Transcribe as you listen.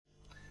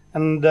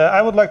And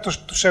I would like to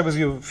share with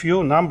you a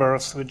few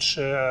numbers which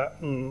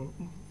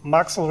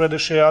Max already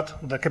shared,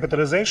 the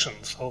capitalization.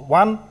 So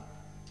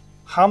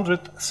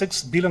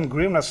 106 billion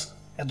hryvnias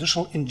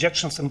additional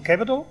injections in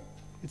capital.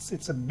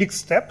 It's a big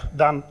step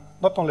done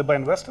not only by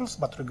investors,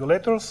 but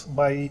regulators,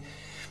 by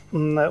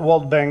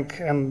World Bank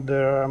and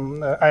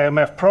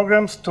IMF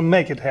programs to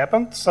make it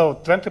happen.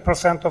 So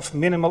 20% of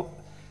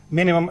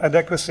minimum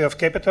adequacy of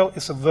capital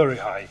is very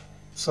high.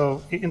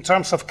 So in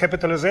terms of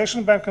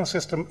capitalization, banking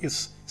system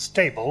is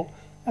stable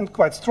and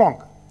quite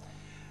strong.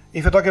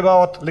 If you talk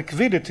about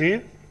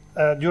liquidity,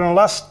 during the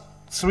last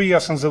 3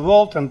 years in the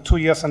world and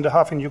 2.5 years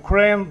in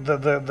Ukraine,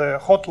 the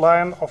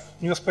hotline of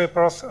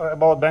newspapers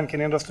about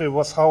banking industry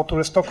was how to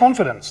restore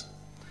confidence.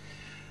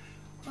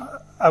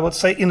 I would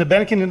say in the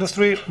banking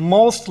industry,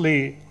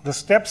 mostly the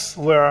steps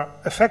were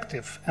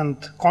effective and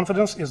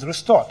confidence is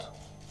restored.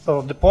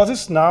 So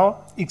deposits now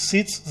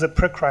exceeds the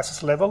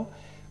pre-crisis level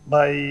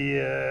by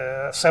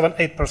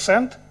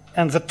 7-8%,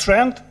 and the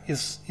trend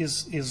is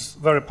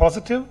very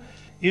positive.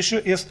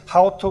 Issue is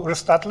how to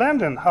restart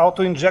lending, how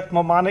to inject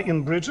more money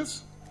in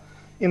bridges,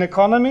 in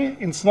economy,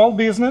 in small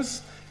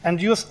business,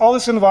 and use all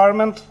this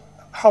environment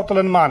how to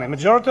lend money.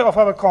 Majority of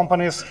our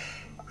companies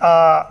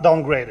are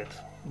downgraded.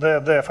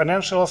 The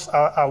financials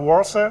are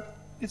worse.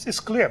 It's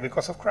clear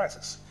because of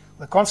crisis.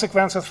 The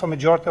consequences for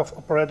majority of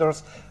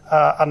operators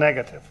are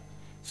negative.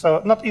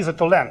 So not easy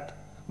to lend.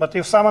 But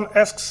if someone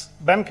asks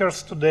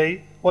bankers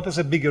today, what is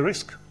a bigger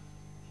risk?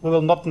 We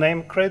will not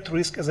name credit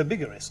risk as a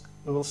bigger risk.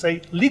 We will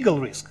say legal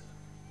risk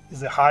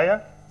is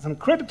higher than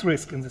credit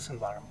risk in this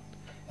environment.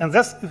 And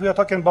that's if we are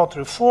talking about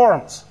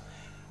reforms.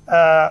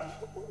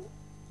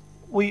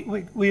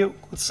 We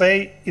would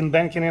say in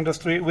banking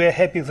industry, we are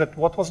happy that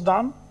what was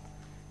done,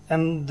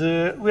 and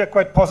we are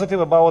quite positive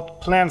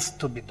about plans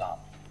to be done.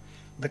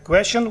 The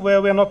question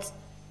where we are not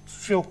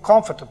feel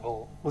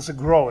comfortable with the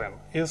growing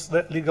is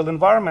the legal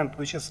environment,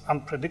 which is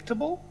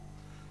unpredictable,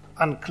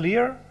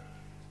 unclear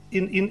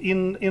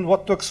in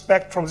what to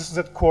expect from this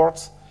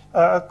court's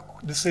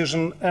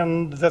decision,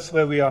 and that's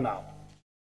where we are now.